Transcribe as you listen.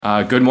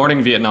Good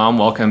morning, Vietnam.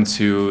 Welcome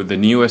to the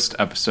newest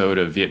episode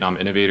of Vietnam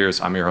Innovators.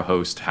 I'm your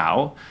host,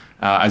 Hao.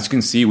 As you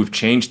can see, we've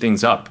changed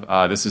things up.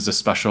 This is a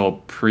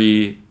special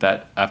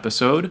pre-that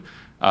episode.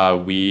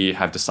 We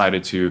have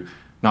decided to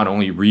not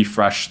only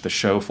refresh the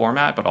show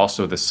format, but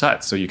also the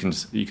set. So you can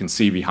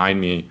see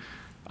behind me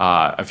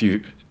a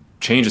few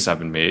changes have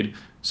been made.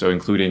 So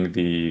including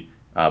the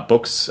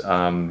books,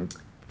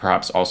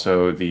 perhaps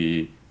also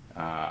the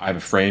I have a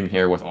frame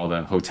here with all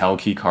the hotel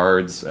key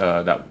cards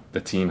that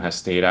the team has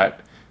stayed at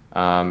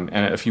and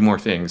a few more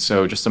things.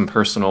 So just some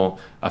personal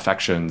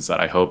affections that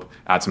I hope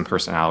add some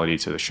personality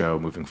to the show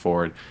moving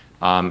forward.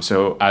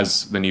 So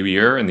as the new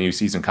year and the new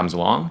season comes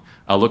along,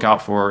 I'll look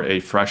out for a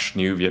fresh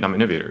new Vietnam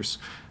Innovators.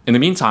 In the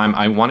meantime,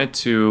 I wanted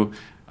to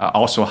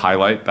also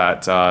highlight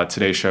that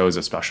today's show is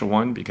a special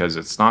one because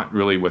it's not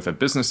really with a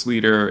business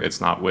leader,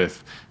 it's not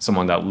with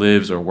someone that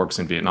lives or works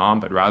in Vietnam,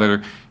 but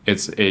rather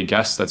it's a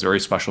guest that's very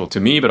special to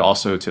me, but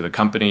also to the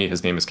company.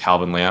 His name is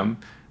Kalvin Lam.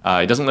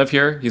 He doesn't live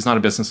here. He's not a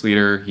business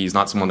leader. He's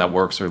not someone that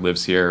works or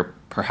lives here,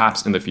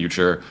 perhaps in the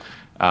future.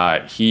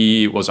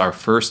 He was our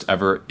first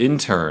ever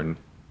intern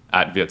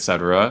at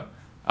Vietcetera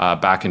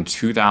back in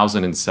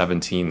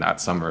 2017 that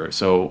summer.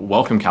 So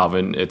welcome,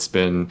 Calvin. It's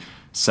been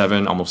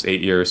 7, almost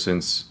 8 years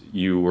since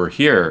you were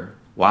here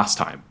last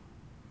time.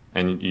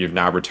 And you've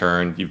now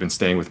returned. You've been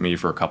staying with me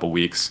for a couple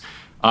weeks.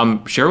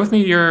 Share with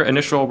me your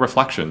initial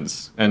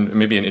reflections and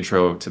maybe an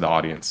intro to the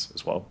audience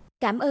as well.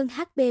 Cảm ơn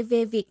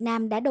HBV Việt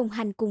Nam đã đồng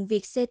hành cùng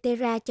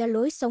Vietcetera cho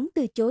lối sống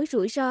từ chối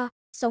rủi ro,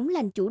 sống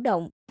lành chủ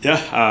động.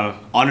 Yeah,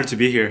 honored to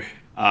be here.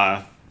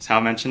 As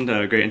Hal mentioned,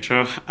 a great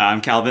intro.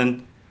 I'm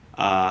Calvin.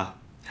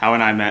 Hal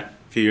and I met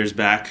a few years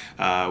back.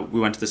 We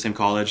went to the same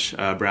college,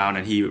 Brown,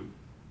 and he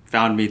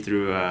found me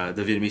through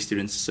the Vietnamese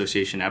Students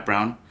Association at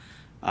Brown,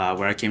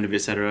 where I came to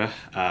Vietcetera,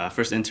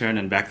 first intern,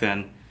 and back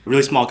then,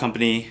 really small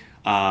company.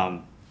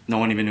 No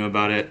one even knew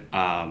about it.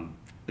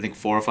 I think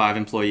 4 or 5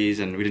 employees,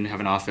 and we didn't have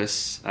an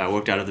office. I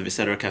worked out of the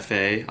Vietcetera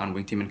Cafe on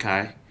Wing Tim and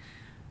Kai.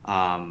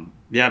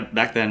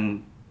 Back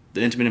then,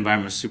 the intimate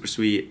environment was super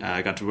sweet.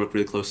 I got to work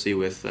really closely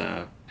with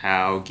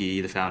Hao, Guy,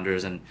 the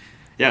founders, and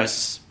it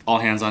was all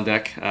hands on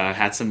deck.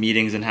 Had some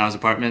meetings in Hao's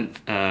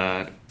apartment,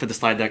 put the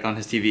slide deck on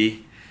his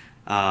TV.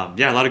 A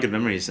lot of good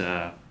memories.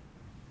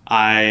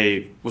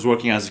 I was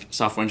working as a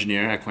software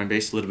engineer at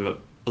Coinbase, a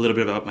little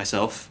bit about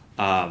myself.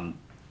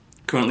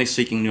 Currently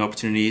seeking new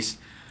opportunities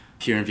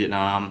here in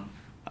Vietnam,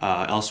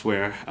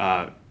 elsewhere,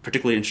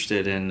 particularly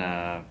interested in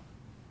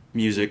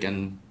music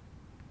and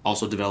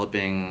also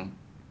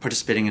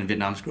participating in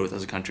Vietnam's growth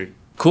as a country.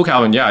 Cool,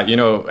 Calvin. Yeah,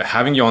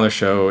 having you on the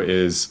show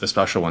is a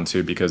special one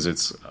too because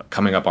it's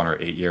coming up on our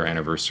 8-year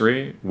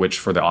anniversary, which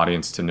for the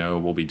audience to know,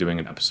 we'll be doing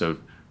an episode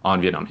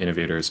on Vietnam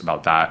Innovators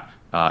about that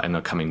in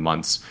the coming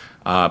months.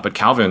 But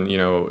Calvin,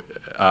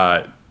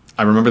 I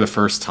remember the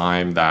first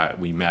time that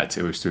we met,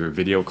 it was through a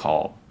video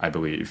call, I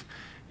believe.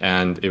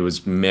 And it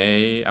was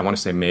May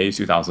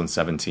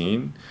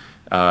 2017.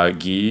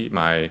 Guy,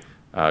 my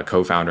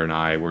co-founder, and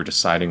I were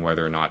deciding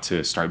whether or not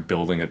to start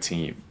building a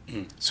team.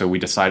 So we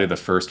decided the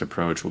first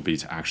approach will be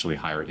to actually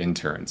hire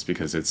interns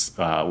because it's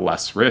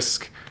less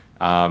risk.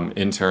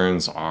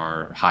 Interns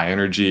are high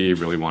energy,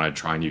 really want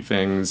to try new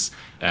things.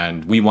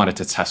 And we wanted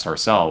to test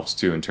ourselves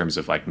too in terms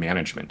of like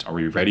management. Are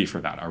we ready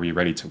for that? Are we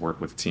ready to work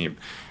with a team?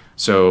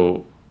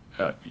 So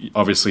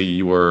obviously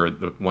you were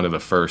one of the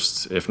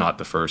first, if not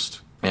the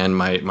first. And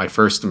my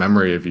first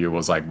memory of you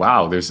was like,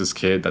 wow, there's this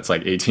kid that's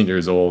like 18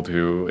 years old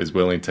who is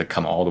willing to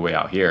come all the way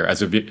out here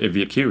as a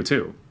Viet Q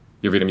too.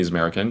 You're Vietnamese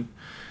American.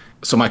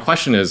 So my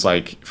question is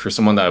like, for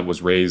someone that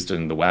was raised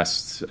in the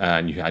West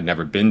and you had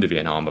never been to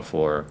Vietnam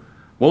before,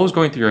 what was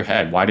going through your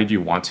head? Why did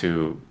you want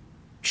to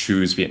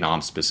choose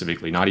Vietnam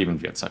specifically? Not even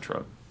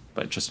Vietcetera,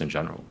 but just in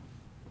general.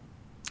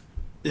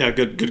 Yeah,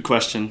 good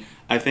question.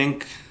 I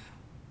think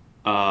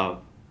a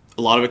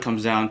lot of it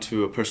comes down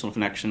to a personal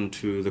connection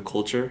to the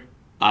culture.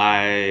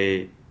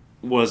 I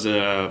was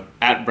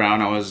at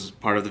Brown. I was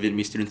part of the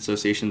Vietnamese Students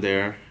Association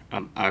there.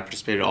 I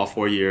participated all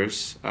 4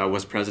 years. I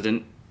was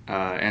president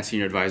and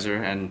senior advisor.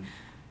 And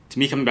to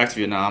me, coming back to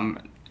Vietnam,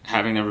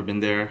 having never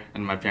been there,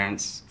 and my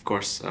parents, of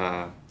course,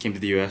 came to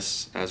the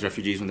U.S. as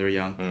refugees when they were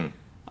young.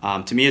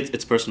 To me,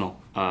 it's personal.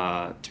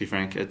 To be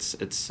frank,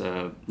 it's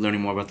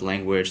learning more about the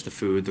language, the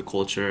food, the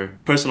culture.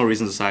 Personal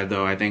reasons aside,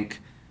 though, I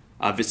think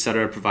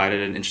Vietcetera provided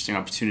an interesting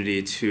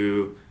opportunity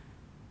to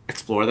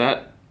explore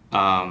that.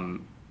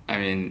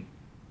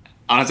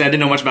 Honestly, I didn't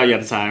know much about you at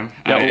the time.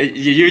 Yeah,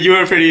 you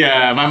were pretty.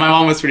 My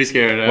mom was pretty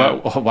scared.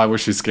 Why was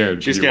she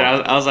scared? She was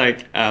scared. I was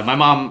like, my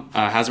mom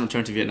hasn't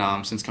returned to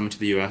Vietnam since coming to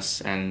the U.S.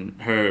 and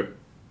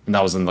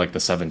that was in like the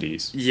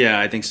 70s. Yeah,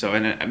 I think so.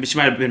 And she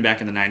might have been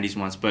back in the 90s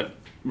once, but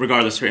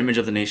regardless, her image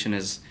of the nation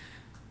is,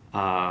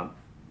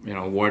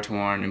 war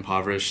torn,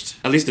 impoverished.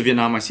 At least the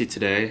Vietnam I see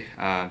today,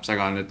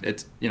 Saigon,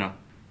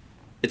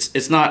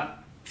 it's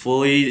not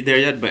fully there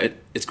yet, but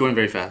it's growing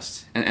very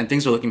fast, and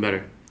things are looking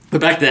better. But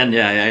back then,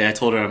 I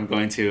told her I'm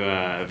going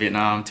to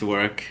Vietnam to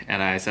work,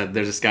 and I said,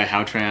 there's this guy,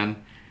 Hao Tran,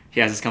 he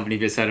has his company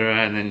Vietcetera,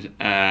 and then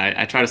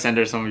I tried to send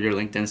her some of your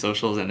LinkedIn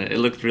socials, and it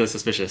looked really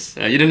suspicious.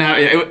 You didn't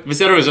have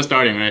Vietcetera was just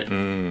starting,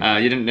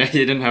 right? You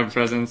didn't have a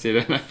presence.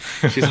 You didn't.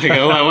 She's like,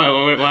 oh,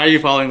 why are you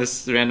following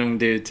this random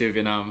dude to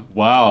Vietnam?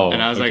 Wow.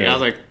 And I was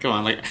like, come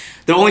on, like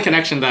the only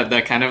connection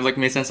that kind of like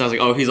made sense. I was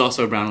like, oh, he's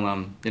also a Brown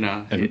alum, you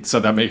know. And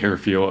so that made her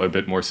feel a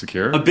bit more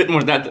secure. A bit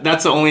more.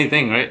 That's the only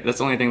thing, right? That's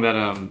the only thing that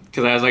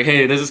because I was like,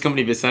 hey, there's this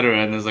company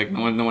Vietcetera, and there's like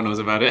no one knows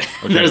about it.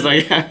 Okay. There's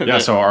like yeah.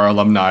 So our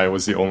alumni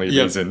was the only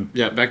reason.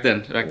 Yeah, back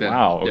then.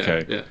 Wow.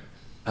 Okay. Yeah.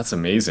 That's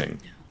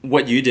amazing.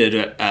 What you did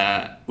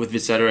with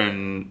Vietcetera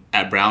and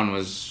at Brown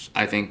was,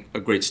 I think, a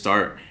great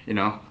start. You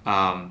know.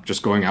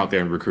 Just going out there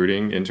and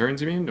recruiting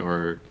interns, you mean,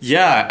 or?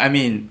 Yeah, I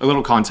mean, a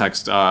little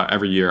context.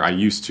 Every year, I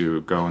used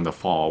to go in the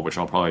fall, which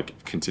I'll probably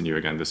continue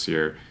again this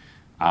year.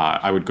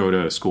 I would go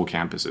to school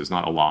campuses,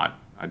 not a lot.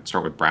 I'd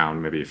start with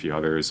Brown, maybe a few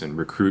others, and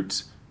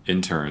recruit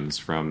interns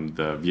from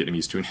the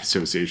Vietnamese student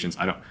associations.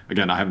 I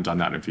haven't done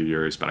that in a few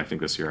years, but I think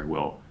this year I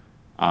will.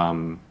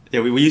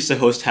 We used to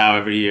host How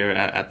every year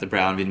at the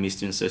Brown Vietnamese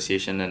Student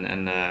Association,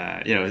 and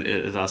you know,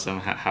 it was awesome.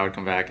 How would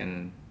come back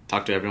and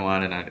talk to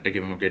everyone, and I'd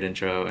give him a great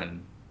intro,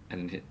 and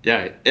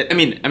yeah,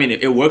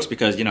 it works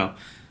because, you know,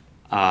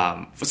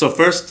 so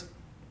first,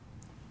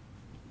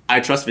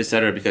 I trust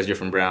Vietcetera because you're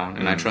from Brown,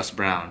 and I trust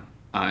Brown,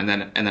 and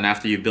then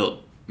after you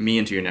built me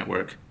into your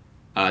network,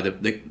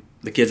 the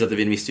kids at the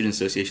Vietnamese Student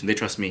Association, they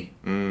trust me.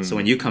 So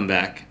when you come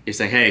back, you're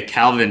saying, hey,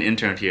 Kalvin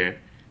interned here.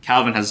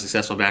 Kalvin has a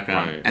successful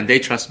background, right, and they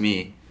trust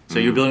me. So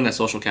you're building that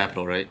social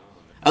capital, right?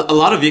 A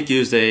lot of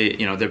VQs,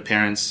 their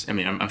parents, I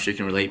mean, I'm sure you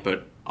can relate,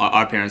 but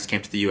our parents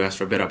came to the U.S.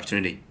 for a better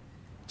opportunity.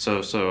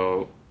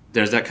 So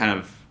there's that kind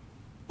of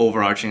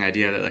overarching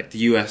idea that, like, the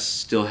U.S.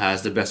 still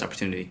has the best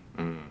opportunity.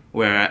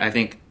 Where I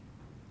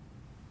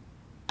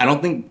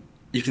don't think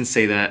you can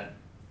say that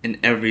in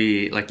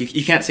every, like,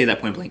 you can't say that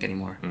point blank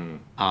anymore.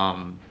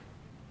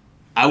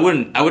 I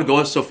would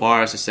go so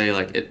far as to say,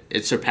 like,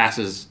 it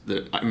surpasses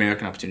the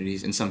American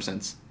opportunities in some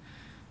sense.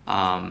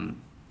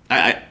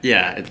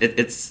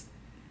 It's.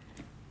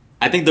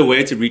 I think the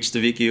way to reach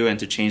the VQ and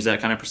to change that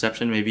kind of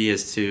perception maybe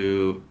is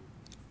to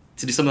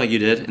do something like you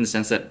did, in the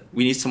sense that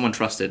we need someone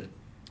trusted,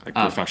 like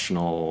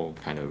professional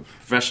kind of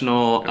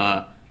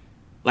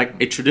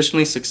like a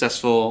traditionally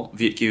successful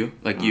VQ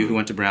like you who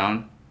went to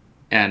Brown,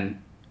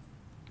 and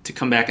to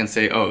come back and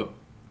say, oh,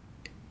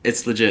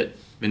 it's legit,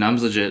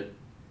 Vietnam's legit.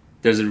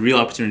 There's real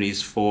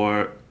opportunities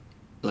for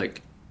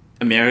like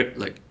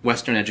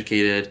Western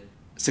educated,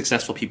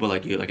 successfable people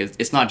like you. Like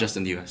it's not just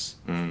in the U.S.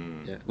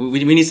 Yeah.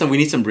 We need some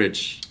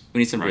bridge. We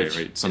need some bridge.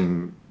 Right.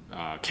 Some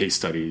case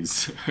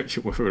studies,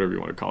 whatever you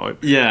want to call it.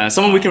 Yeah,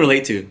 someone we can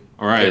relate to.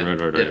 All right, Yeah.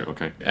 right. Yeah.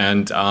 Okay.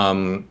 And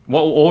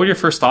what were your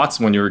first thoughts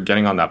when you were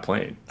getting on that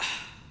plane?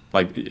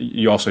 Like,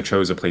 you also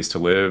chose a place to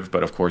live,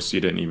 but of course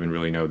you didn't even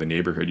really know the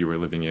neighborhood you were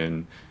living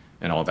in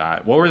and all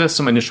that. What were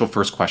some initial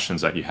first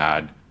questions that you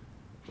had,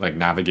 like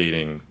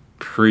navigating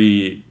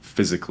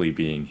physically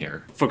being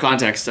here? For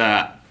context,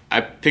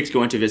 I picked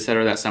going to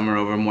Vietcetera that summer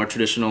over a more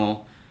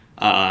traditional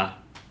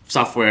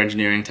software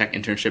engineering tech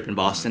internship in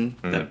Boston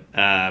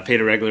that paid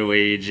a regular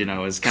wage. You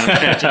know, was kind of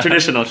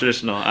traditional.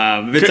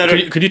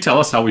 Could you tell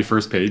us how we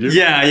first paid you?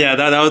 Yeah,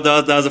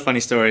 that was a funny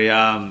story.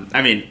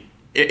 I mean,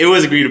 it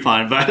was agreed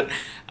upon, but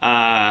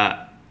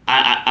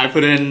I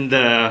put in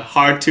the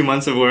hard 3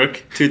 months of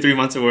work.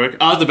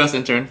 I was the best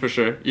intern for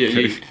sure.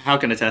 How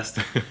can I attest?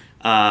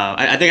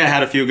 I think I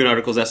had a few good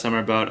articles that summer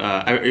about.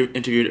 I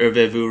interviewed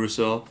Hervé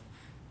Rousseau,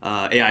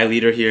 AI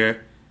leader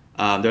here.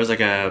 There was like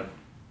a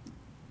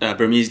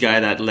Burmese guy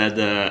that led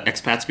the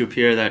expats group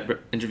here that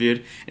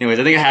interviewed. Anyways,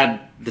 I think I had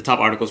the top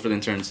articles for the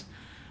interns.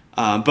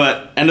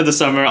 But end of the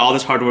summer, all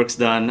this hard work's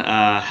done.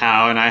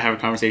 Hao and I have a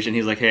conversation.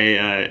 He's like,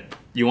 hey,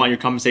 you want your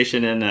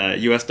compensation in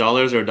US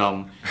dollars or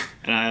dong?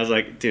 And I was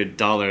like, dude,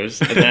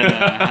 dollars. And then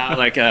Hao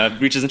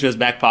reaches into his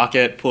back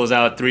pocket, pulls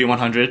out 3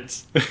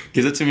 100s,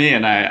 gives it to me,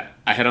 and I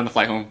head on the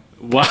flight home.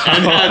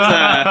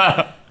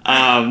 Wow.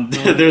 And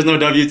there's no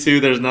W-2,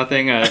 there's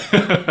nothing.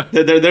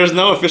 There's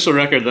no official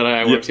record that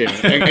I worked here,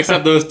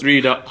 except those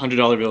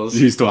 $300 bills. Do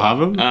you still have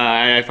them?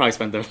 I probably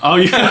spent them. Oh,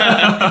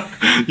 yeah.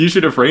 You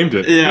should have framed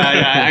it.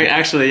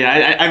 I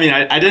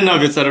didn't know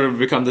if Vietcetera would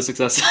become the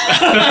success.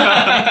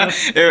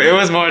 it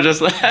was more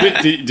just like...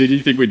 Did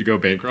you think we'd go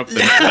bankrupt?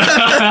 It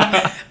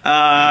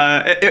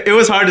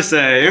was hard to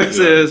say. It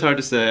was hard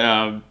to say.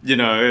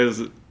 It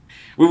was...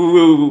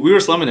 We were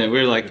slumming it.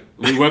 We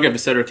work at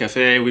Vietcetera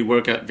Cafe. We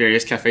work at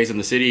various cafes in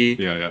the city.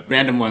 Yeah.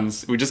 Random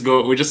ones. We're just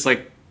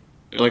like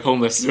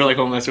homeless. We're like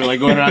homeless. We're like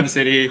going around the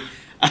city,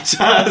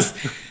 just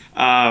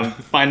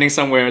finding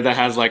somewhere that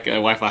has like a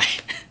Wi-Fi.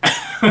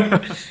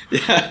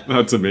 Yeah,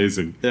 that's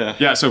amazing.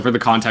 Yeah. So for the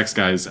context,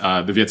 guys,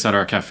 the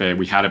Vietcetera Cafe,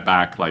 we had it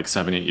back like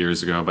 7-8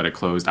 years ago, but it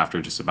closed after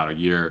just about a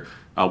year.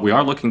 We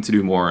are looking to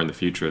do more in the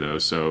future, though,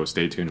 so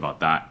stay tuned about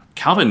that.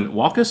 Kalvin,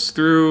 walk us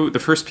through the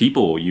first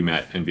people you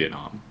met in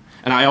Vietnam.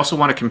 And I also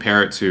want to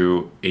compare it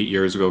to 8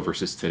 years ago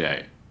versus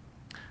today.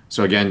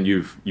 So again,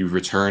 you've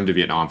returned to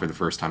Vietnam for the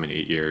first time in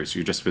 8 years.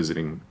 You're just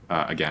visiting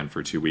again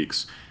for 2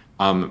 weeks.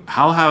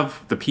 How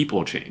have the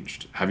people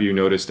changed? Have you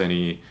noticed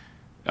any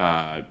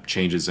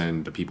changes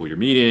in the people you're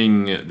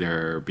meeting,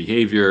 their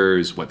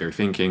behaviors, what they're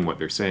thinking, what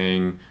they're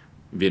saying,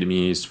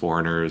 Vietnamese,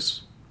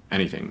 foreigners,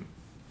 anything?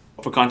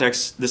 For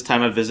context, this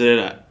time I've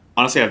visited,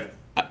 honestly,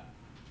 I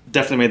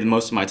definitely made the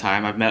most of my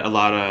time. I've met a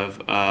lot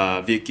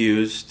of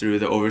Vietcetera through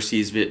the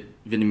overseas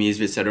Vietnamese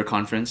Vietcetera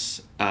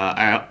conference.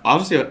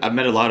 I've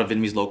met a lot of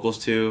Vietnamese locals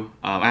too.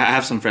 I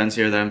have some friends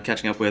here that I'm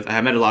catching up with. I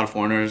have met a lot of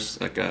foreigners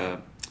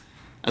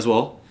as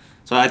well.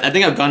 So I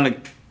think I've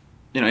gotten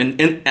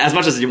in as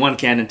much as one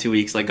can in 2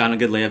 weeks, like gotten a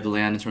good lay of the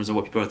land in terms of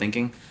what people are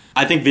thinking.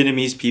 I think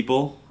Vietnamese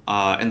people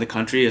in the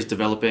country is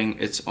developing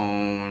its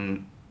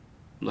own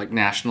like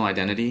national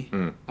identity,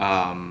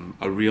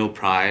 a real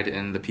pride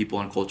in the people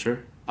and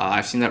culture.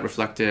 I've seen that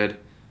reflected,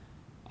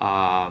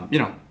 on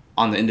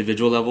the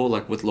individual level,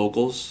 like with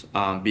locals,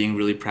 being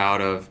really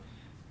proud of,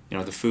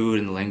 the food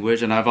and the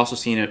language. And I've also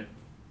seen it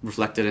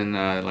reflected in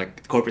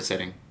like the corporate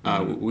setting.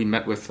 We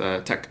met with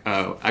tech.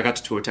 I got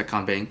to tour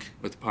TechCom Bank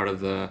with part of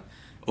the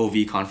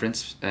OV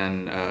conference,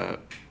 and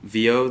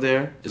VO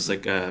there is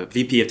like a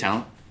VP of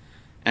talent.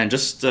 And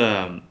just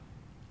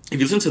if you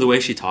listen to the way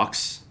she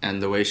talks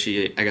and the way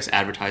she, I guess,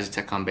 advertises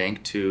TechCom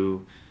Bank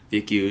to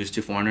Vietcetera,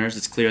 to foreigners,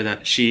 it's clear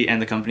that she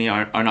and the company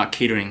are not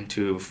catering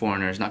to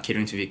foreigners, not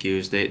catering to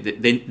Vietcetera.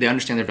 They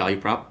understand their value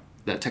prop,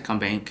 that TechCom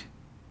Bank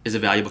is a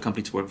valuable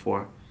company to work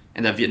for,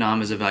 and that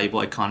Vietnam is a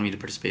valuable economy to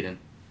participate in.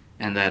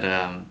 And that,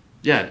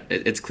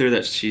 it's clear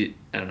that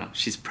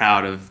she's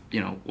proud of,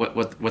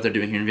 what they're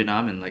doing here in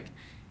Vietnam. And like,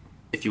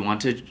 if you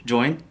want to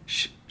join,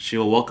 she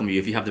will welcome you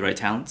if you have the right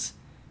talents.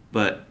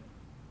 But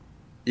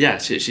yeah,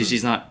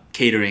 she's not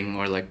catering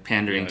or like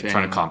pandering to trying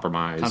anyone. to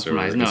compromise.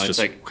 No, it's just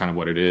like kind of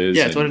what it is.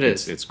 Yeah, it's what it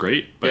is. It's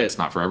great, but it's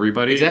not for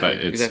everybody.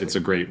 Exactly, but it's a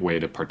great way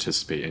to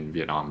participate in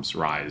Vietnam's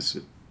rise,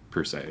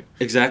 per se.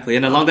 Exactly.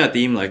 And along that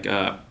theme, like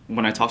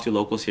when I talk to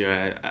locals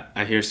here,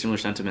 I hear similar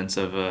sentiments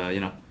of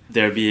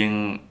there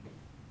being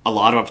a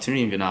lot of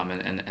opportunity in Vietnam,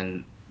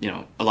 and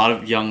a lot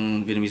of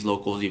young Vietnamese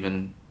locals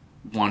even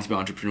wanting to be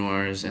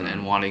entrepreneurs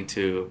and wanting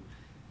to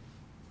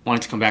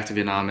come back to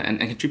Vietnam and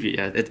contribute.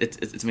 Yeah,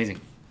 it's amazing.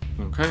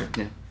 Okay.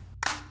 Yeah.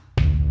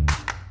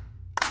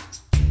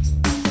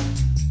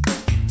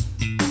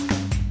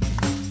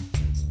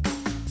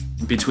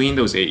 Between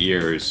those 8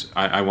 years,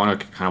 I want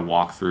to kind of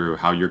walk through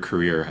how your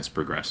career has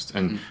progressed.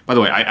 And by the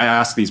way, I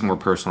ask these more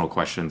personal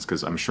questions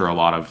because I'm sure a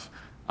lot of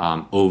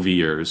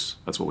OVers,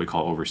 that's what we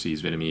call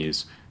overseas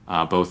Vietnamese,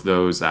 both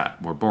those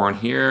that were born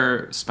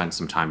here, spent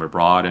some time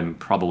abroad, and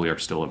probably are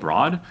still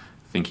abroad,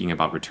 thinking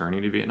about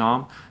returning to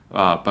Vietnam,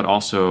 but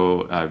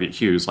also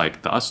Vietcetera like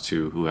us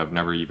two who have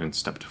never even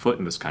stepped foot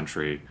in this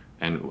country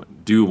and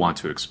do want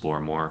to explore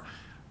more.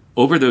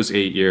 Over those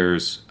 8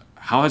 years,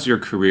 how has your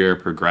career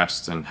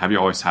progressed, and have you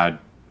always had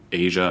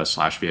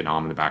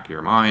Asia/Vietnam in the back of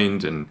your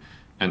mind? And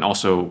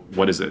also,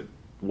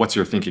 what's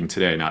your thinking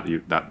today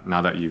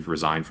now that you've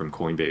resigned from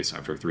Coinbase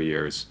after 3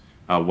 years?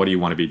 What do you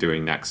want to be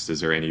doing next?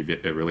 Is there any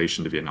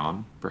relation to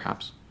Vietnam,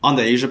 perhaps? On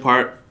the Asia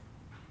part,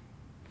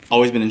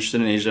 always been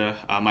interested in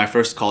Asia. My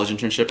first college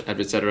internship at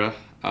Vietcetera.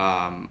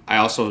 I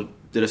also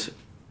did an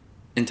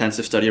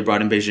intensive study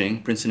abroad in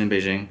Beijing, Princeton in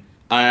Beijing.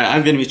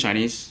 I'm Vietnamese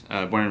Chinese,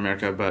 born in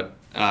America, but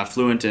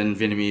fluent in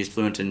Vietnamese,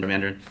 fluent in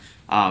Mandarin.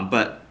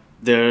 But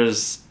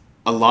there's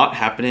a lot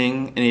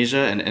happening in Asia,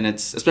 and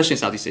it's especially in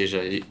Southeast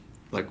Asia.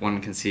 Like one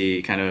can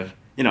see kind of,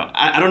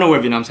 I don't know where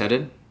Vietnam's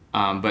headed,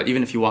 but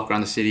even if you walk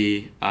around the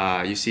city,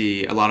 you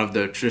see a lot of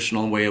the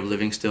traditional way of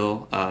living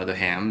still, the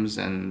hams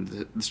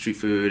and the street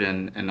food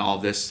and all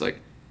of this.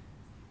 Like,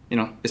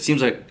 it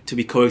seems like to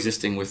be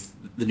coexisting with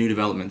the new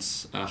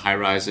developments, high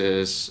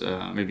rises,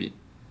 maybe,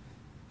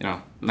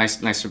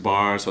 nicer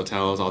bars,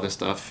 hotels, all this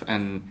stuff.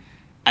 And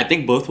I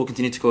think both will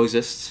continue to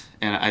coexist.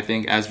 And I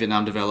think as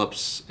Vietnam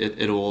develops,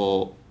 it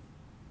will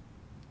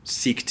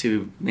seek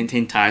to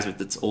maintain ties with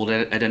its old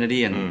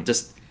identity. And I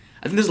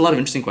think there's a lot of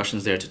interesting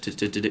questions there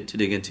to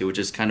dig into, which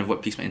is kind of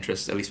what piques my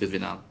interest, at least with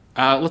Vietnam.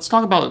 Let's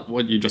talk about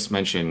what you just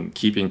mentioned,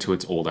 keeping to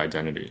its old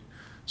identity.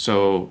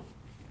 So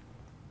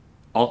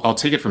I'll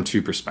take it from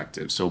two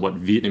perspectives. So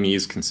what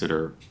Vietnamese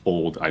consider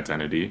old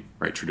identity,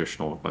 right,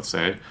 traditional, let's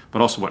say,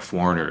 but also what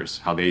foreigners,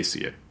 how they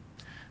see it.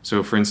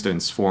 So for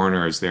instance,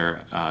 foreigners,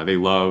 they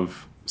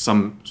love,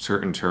 some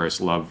certain tourists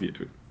love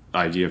the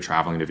idea of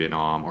traveling to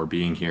Vietnam or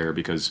being here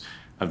because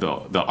of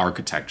the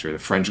architecture, the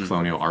French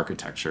colonial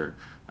architecture.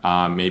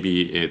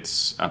 Maybe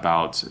it's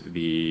about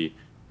the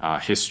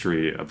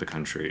history of the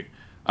country.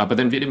 But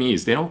then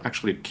Vietnamese, they don't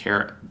actually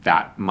care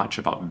that much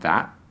about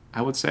that,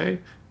 I would say.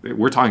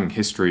 We're talking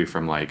history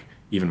from like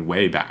even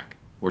way back.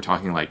 We're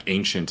talking like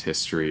ancient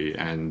history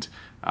and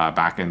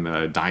back in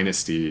the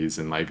dynasties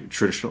and like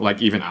traditional,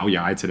 like even ao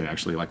dai today,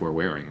 actually, like we're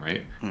wearing,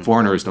 right?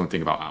 Foreigners don't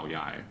think about ao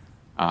dai.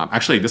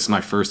 Actually, this is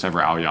my first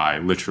ever ao dai,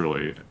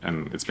 literally,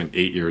 and it's been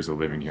 8 years of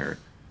living here.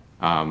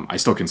 I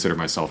still consider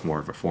myself more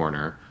of a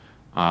foreigner,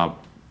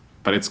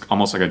 but it's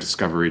almost like a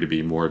discovery to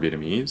be more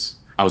Vietnamese.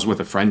 I was with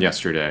a friend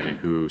yesterday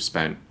who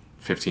spent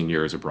 15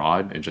 years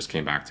abroad and just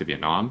came back to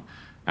Vietnam,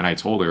 and I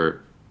told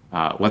her,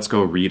 let's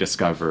go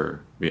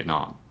rediscover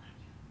Vietnam.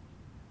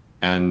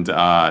 and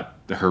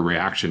her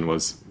reaction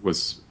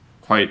was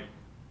quite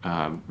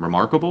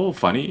remarkable,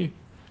 funny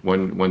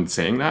when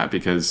saying that,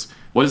 because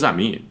what does that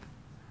mean?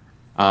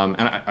 And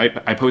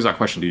I pose that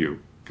question to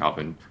you,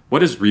 Calvin. What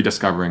does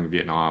rediscovering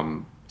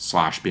Vietnam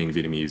 / being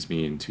Vietnamese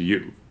mean to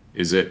you?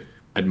 Is it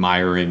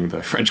admiring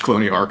the French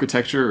colonial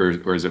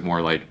architecture, or is it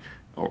more like,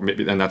 or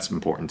maybe, and that's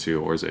important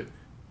too, or is it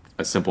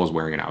as simple as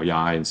wearing an ao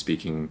dai and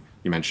speaking?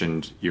 You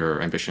mentioned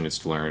your ambition is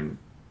to learn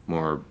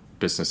more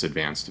business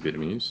advanced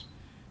Vietnamese.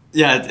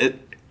 Yeah,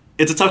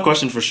 it's a tough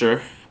question for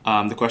sure.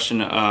 The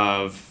question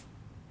of,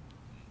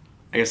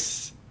 I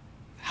guess,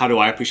 how do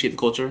I appreciate the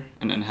culture,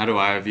 and how do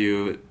I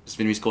view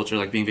Vietnamese culture,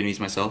 like being Vietnamese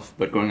myself,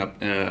 but growing up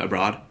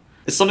abroad?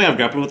 It's something I've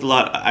grappled with a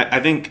lot. I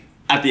think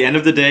at the end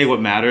of the day,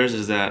 what matters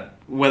is that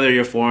whether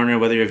you're a foreigner,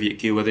 whether you're Viet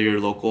Kieu, whether you're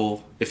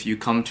local, if you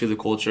come to the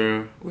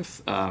culture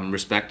with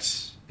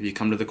respect, if you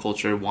come to the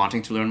culture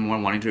wanting to learn more,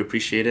 wanting to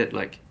appreciate it,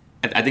 like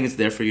I think it's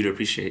there for you to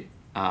appreciate.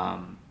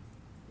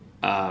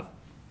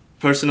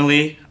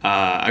 Personally,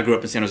 I grew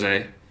up in San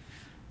Jose,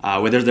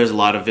 where there's a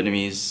lot of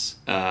Vietnamese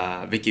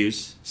Viet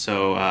Kieux.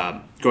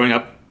 So growing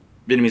up,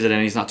 Vietnamese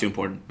identity is not too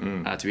important.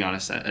 To be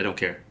honest, I don't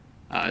care.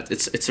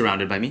 It's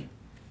surrounded by me.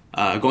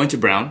 Going to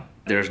Brown,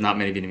 there's not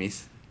many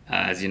Vietnamese,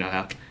 as you know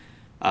how.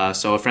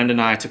 So a friend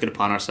and I took it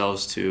upon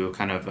ourselves to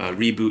kind of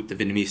reboot the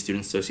Vietnamese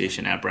Student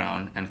Association at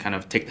Brown and kind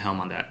of take the helm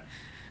on that.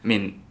 I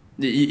mean,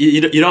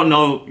 you don't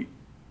know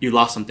you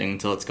lost something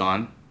until it's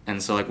gone.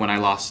 And so like when I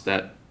lost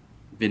that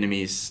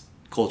Vietnamese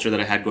culture that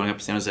I had growing up in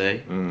San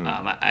Jose,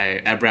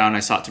 at Brown I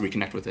sought to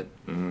reconnect with it.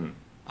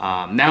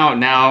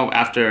 Now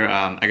after,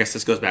 I guess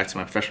this goes back to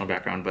my professional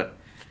background, but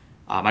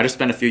I just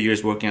spent a few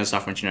years working as a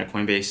software engineer at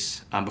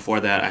Coinbase. Before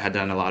that, I had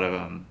done a lot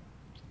of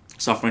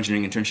software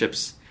engineering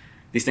internships.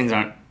 These things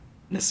aren't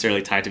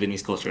necessarily tied to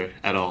Vietnamese culture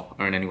at all,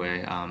 or in any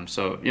way.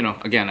 So,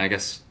 again, I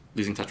guess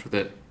losing touch with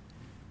it.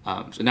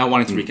 So now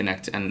wanting to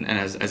reconnect, and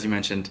as you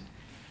mentioned,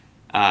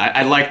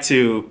 I'd like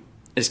to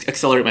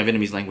accelerate my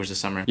Vietnamese language this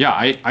summer. Yeah,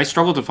 I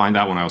struggled to find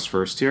that when I was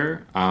first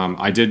here.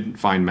 I did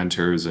find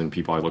mentors and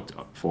people I looked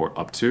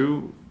up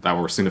to that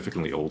were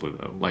significantly older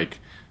though. Like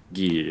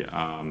Guy,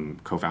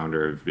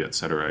 co-founder of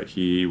Vietcetera,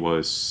 he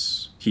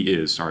is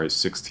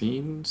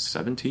 16,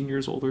 17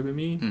 years older than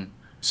me.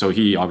 So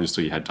he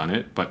obviously had done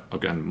it, but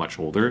again, much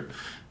older.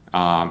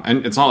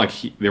 And it's not like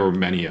there were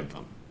many of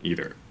them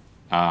either.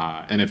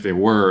 And if they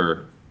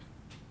were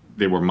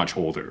much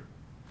older.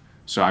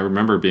 So I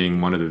remember being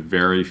one of the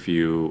very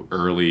few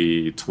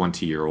early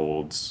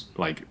 20-year-olds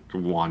like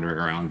wandering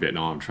around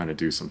Vietnam trying to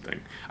do something.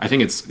 I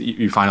think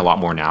you find a lot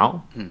more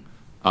now.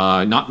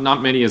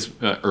 Not many as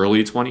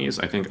early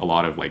 20s. I think a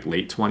lot of like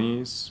late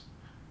 20s,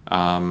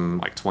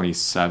 like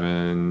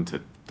 27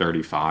 to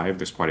 35.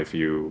 There's quite a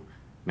few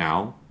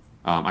now.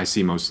 I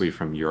see mostly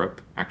from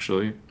Europe,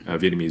 actually,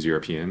 Vietnamese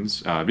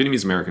Europeans.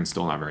 Vietnamese Americans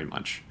still not very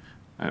much.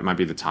 It might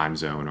be the time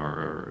zone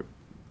or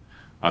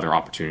other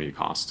opportunity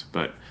cost.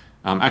 But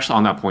actually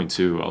on that point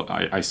too,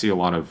 I see a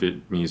lot of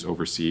Vietnamese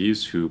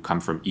overseas who come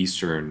from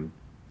Eastern,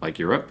 like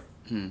Europe,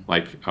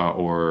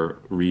 or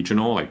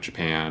regional, like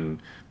Japan,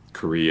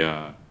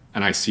 Korea.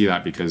 And I see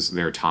that because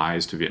their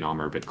ties to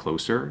Vietnam are a bit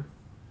closer.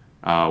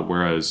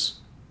 Whereas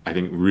I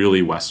think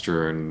really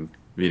Western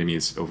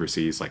Vietnamese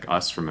overseas, like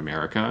us from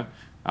America,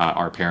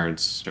 our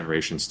parents'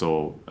 generation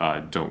still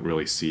don't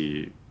really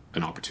see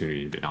an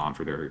opportunity in Vietnam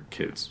for their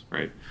kids,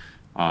 right?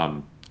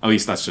 At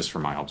least that's just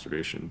from my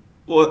observation.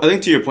 Well, I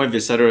think to your point,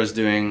 Vietcetera is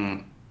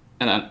doing,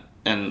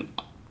 and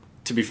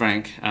to be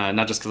frank,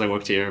 not just because I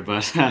worked here,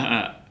 but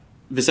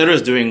Vietcetera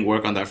is doing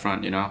work on that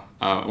front. When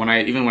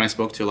I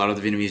spoke to a lot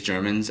of the Vietnamese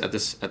Germans at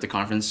the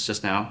conference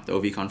just now, the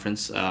OV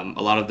conference, a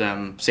lot of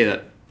them say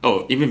that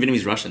even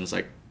Vietnamese Russians,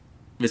 like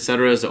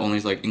Vietcetera is the only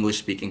like English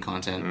speaking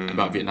content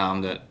about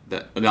Vietnam that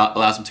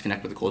allows them to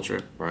connect with the culture.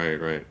 Right.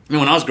 I mean,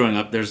 when I was growing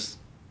up,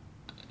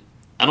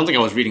 I don't think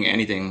I was reading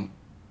anything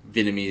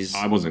Vietnamese.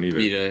 I wasn't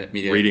either.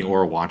 Media. Reading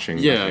or watching.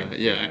 Yeah.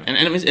 And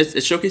I mean, it's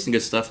showcasing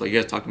good stuff. Like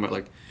you guys talking about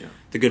like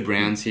the good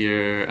brands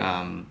here,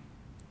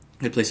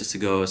 good places to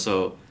go.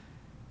 So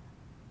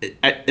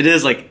it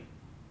is like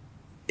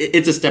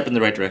it's a step in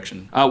the right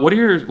direction. What are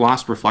your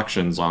last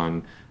reflections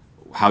on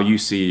how you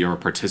see your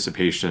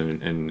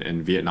participation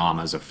in Vietnam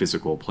as a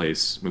physical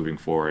place moving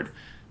forward?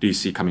 Do you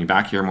see coming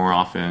back here more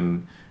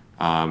often,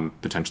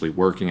 potentially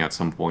working at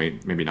some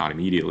point, maybe not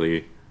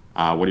immediately?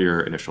 What are your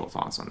initial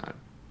thoughts on that?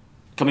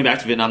 Coming back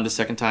to Vietnam the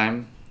second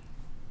time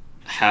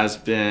has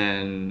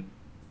been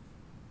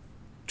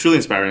truly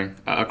inspiring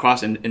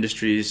across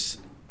industries.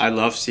 I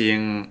love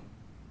seeing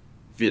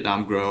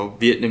Vietnam grow.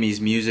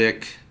 Vietnamese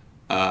music,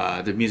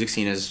 the music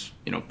scene is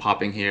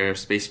popping here.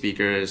 Space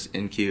speakers,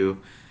 InQ.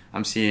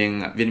 I'm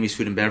seeing Vietnamese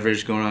food and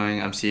beverage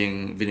growing. I'm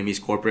seeing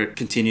Vietnamese corporate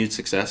continued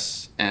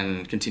success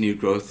and continued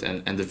growth,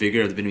 and the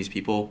vigor of the Vietnamese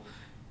people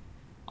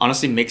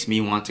honestly makes me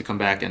want to come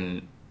back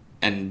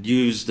and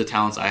use the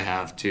talents I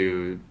have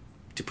to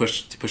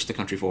push the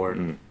country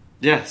forward.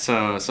 Yeah,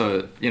 so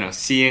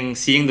seeing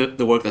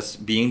the work that's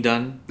being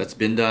done, that's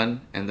been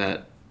done, and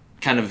that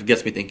kind of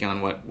gets me thinking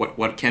on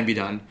what can be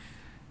done,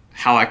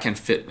 how I can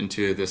fit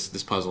into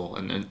this puzzle,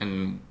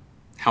 and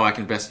how I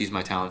can best use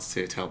my talents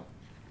to help.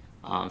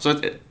 So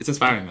it's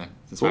inspiring, man.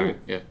 It's inspiring.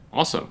 Cool. Yeah.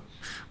 Awesome.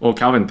 Well,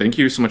 Kalvin, thank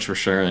you so much for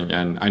sharing.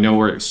 And I know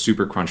we're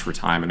super crunched for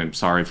time, and I'm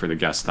sorry for the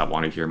guests that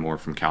want to hear more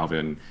from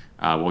Kalvin.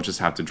 We'll just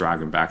have to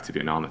drag him back to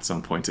Vietnam at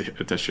some point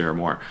to share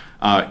more.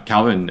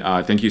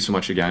 Kalvin, thank you so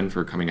much again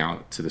for coming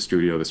out to the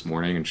studio this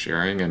morning and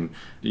sharing. And,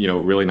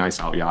 really nice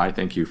ao dai.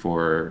 Thank you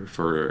for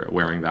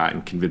wearing that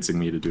and convincing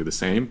me to do the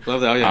same.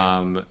 Love the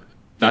ao dai.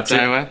 That's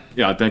it.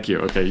 Yeah, thank you.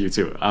 Okay, you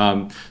too.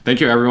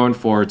 Thank you, everyone,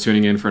 for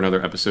tuning in for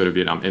another episode of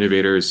Vietnam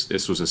Innovators.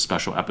 This was a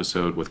special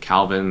episode with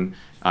Kalvin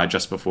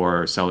just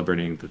before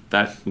celebrating the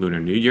Tet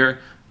Lunar New Year.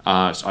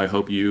 So I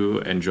hope you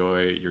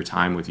enjoy your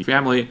time with your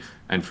family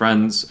and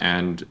friends,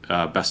 and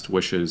best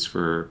wishes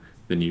for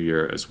the new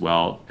year as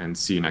well. And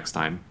see you next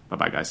time.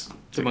 Bye-bye, guys.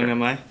 Chúc mừng năm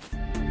mới.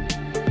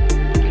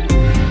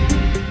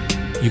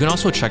 You can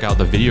also check out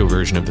the video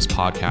version of this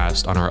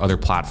podcast on our other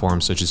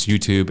platforms such as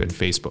YouTube and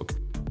Facebook.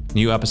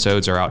 New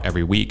episodes are out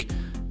every week,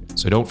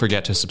 so don't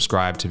forget to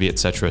subscribe to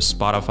Vietcetera's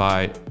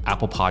Spotify,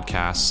 Apple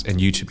Podcasts, and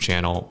YouTube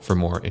channel for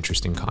more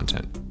interesting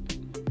content.